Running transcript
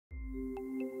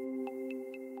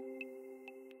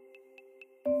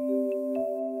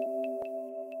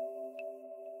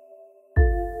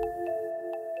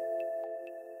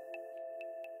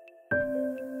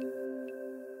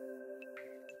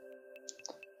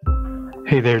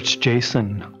Hey there, it's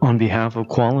Jason on behalf of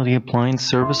Quality Appliance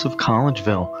Service of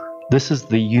Collegeville. This is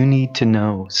the You Need to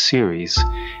Know series,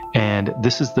 and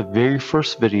this is the very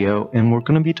first video, and we're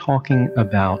going to be talking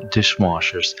about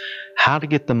dishwashers, how to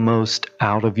get the most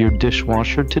out of your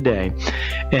dishwasher today.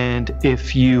 And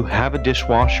if you have a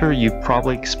dishwasher, you've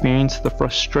probably experienced the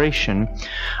frustration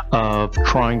of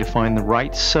trying to find the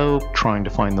right soap, trying to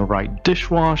find the right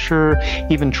dishwasher,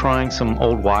 even trying some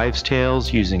old wives'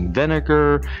 tales using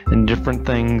vinegar and different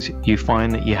things. You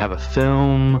find that you have a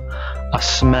film, a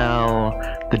smell,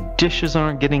 the dishes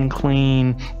aren't getting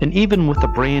clean, and even with a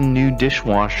brand new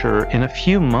dishwasher, in a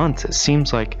few months it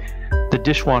seems like the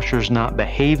dishwasher is not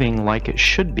behaving like it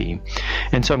should be.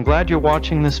 And so I'm glad you're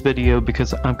watching this video,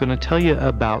 because I'm going to tell you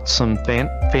about some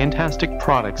fantastic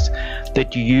products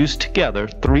that you use together,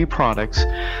 3 products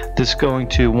that's going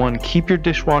to, 1, keep your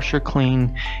dishwasher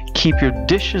clean, keep your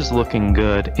dishes looking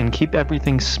good, and keep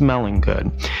everything smelling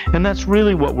good. And that's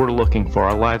really what we're looking for.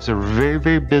 Our lives are very,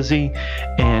 very busy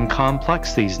and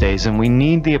complex these days, and we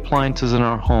need the appliances in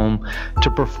our home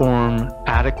to perform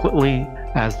adequately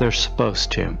as they're supposed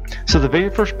to. So the very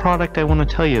first product I want to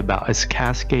tell you about is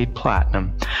Cascade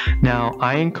Platinum. Now,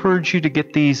 I encourage you to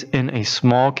get these in a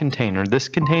small container. This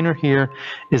container here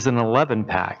is an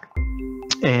 11-pack.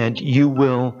 And you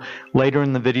will, later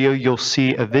in the video, you'll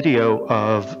see a video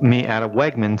of me at a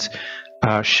Wegmans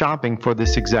shopping for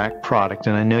this exact product.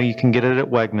 And I know you can get it at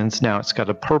Wegmans. Now it's got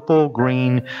a purple,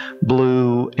 green,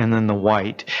 blue, and then the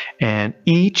white. And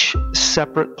each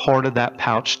separate part of that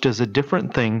pouch does a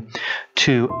different thing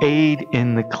to aid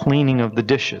in the cleaning of the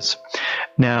dishes.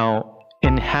 Now,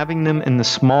 and having them in the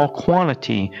small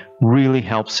quantity really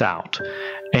helps out.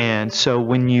 And so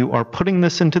when you are putting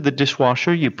this into the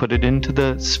dishwasher, you put it into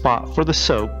the spot for the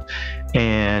soap,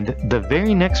 and the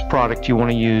very next product you want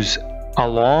to use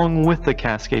along with the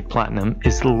Cascade Platinum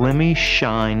is Lemi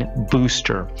Shine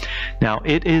Booster. Now,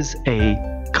 it is a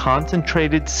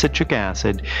concentrated citric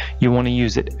acid. You want to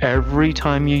use it every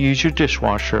time you use your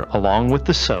dishwasher along with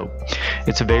the soap.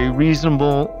 It's a very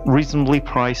reasonably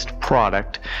priced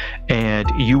product, and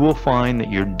you will find that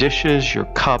your dishes, your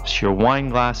cups, your wine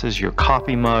glasses, your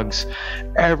coffee mugs,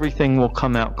 everything will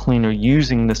come out cleaner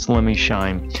using this Lemi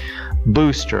Shine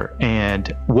Booster.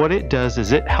 And what it does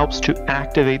is it helps to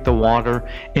activate the water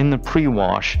in the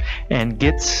pre-wash and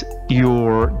gets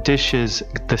your dishes,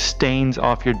 the stains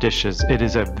off your dishes. It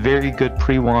is a very good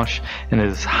pre-wash, and it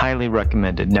is highly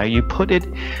recommended. Now, you put it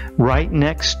right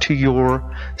next to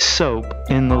your soap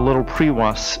in the little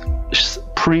pre-wash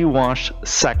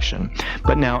section.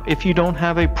 But now, if you don't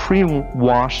have a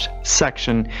pre-wash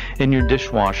section in your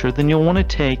dishwasher, then you'll want to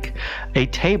take a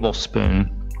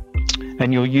tablespoon,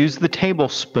 and you'll use the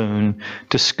tablespoon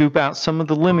to scoop out some of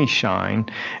the Lemi Shine.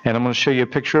 And I'm going to show you a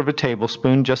picture of a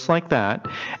tablespoon just like that.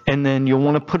 And then you'll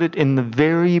want to put it in the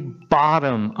very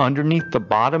bottom, underneath the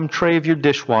bottom tray of your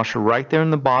dishwasher, right there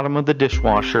in the bottom of the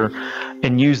dishwasher,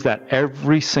 and use that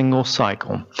every single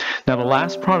cycle. Now, the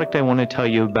last product I want to tell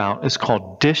you about is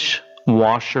called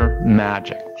Dishwasher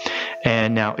Magic.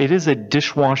 And now it is a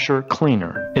dishwasher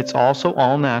cleaner. It's also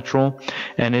all natural,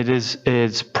 and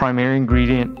its primary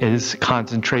ingredient is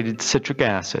concentrated citric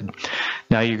acid.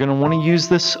 Now, you're going to want to use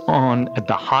this on at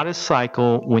the hottest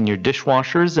cycle when your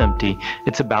dishwasher is empty.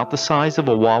 It's about the size of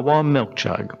a Wawa milk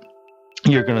jug.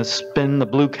 You're going to spin the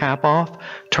blue cap off,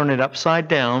 turn it upside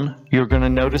down. You're going to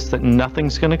notice that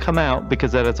nothing's going to come out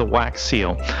because that is a wax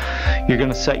seal. You're going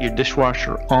to set your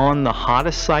dishwasher on the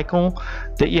hottest cycle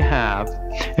that you have,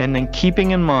 and then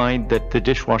keeping in mind that the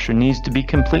dishwasher needs to be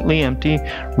completely empty,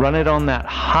 run it on that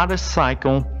hottest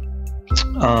cycle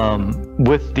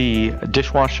with the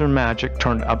Dishwasher Magic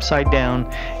turned upside down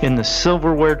in the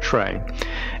silverware tray.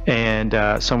 And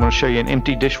so I'm going to show you an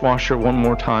empty dishwasher one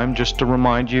more time, just to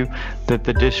remind you that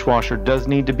the dishwasher does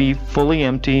need to be fully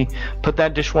empty. Put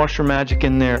that Dishwasher Magic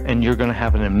in there, and you're going to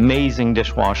have an amazing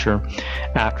dishwasher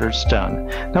after it's done.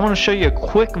 Now, I'm going to show you a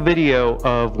quick video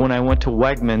of when I went to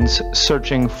Wegmans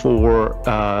searching for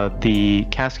the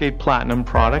Cascade Platinum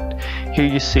product. Here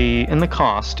you see in the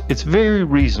cost, it's very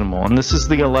reasonable, and this is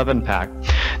the 11-pack.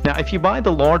 Now, if you buy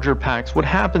the larger packs, what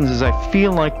happens is I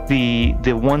feel like the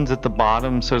ones at the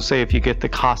bottom, so say if you get the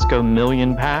Costco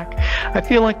million pack, I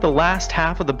feel like the last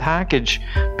half of the package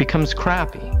becomes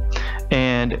crappy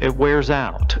and it wears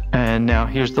out. And now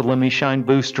here's the Lemi Shine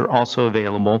Booster, also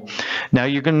available. Now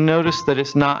you're going to notice that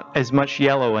it's not as much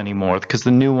yellow anymore because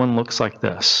the new one looks like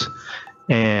this.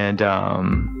 And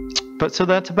But so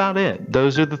that's about it.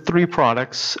 Those are the three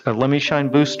products, Lemi Shine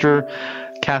Booster,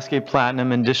 Cascade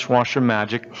Platinum, and Dishwasher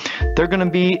Magic. They're going to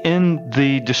be in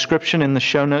the description in the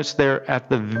show notes there at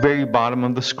the very bottom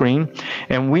of the screen.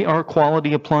 And we are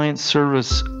Quality Appliance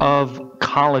Service of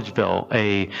Collegeville,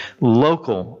 a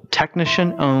local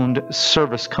technician-owned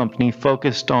service company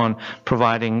focused on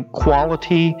providing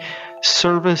quality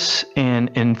service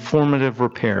and informative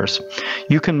repairs.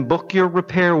 You can book your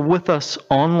repair with us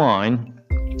online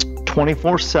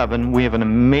 24/7. We have an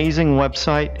amazing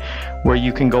website where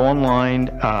you can go online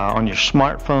on your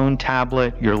smartphone,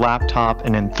 tablet, your laptop,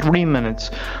 and in 3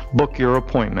 minutes book your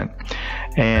appointment.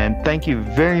 And thank you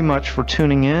very much for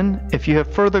tuning in. If you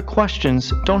have further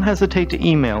questions, don't hesitate to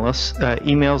email us.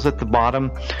 Email's at the bottom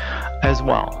as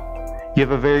well. You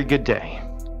have a very good day.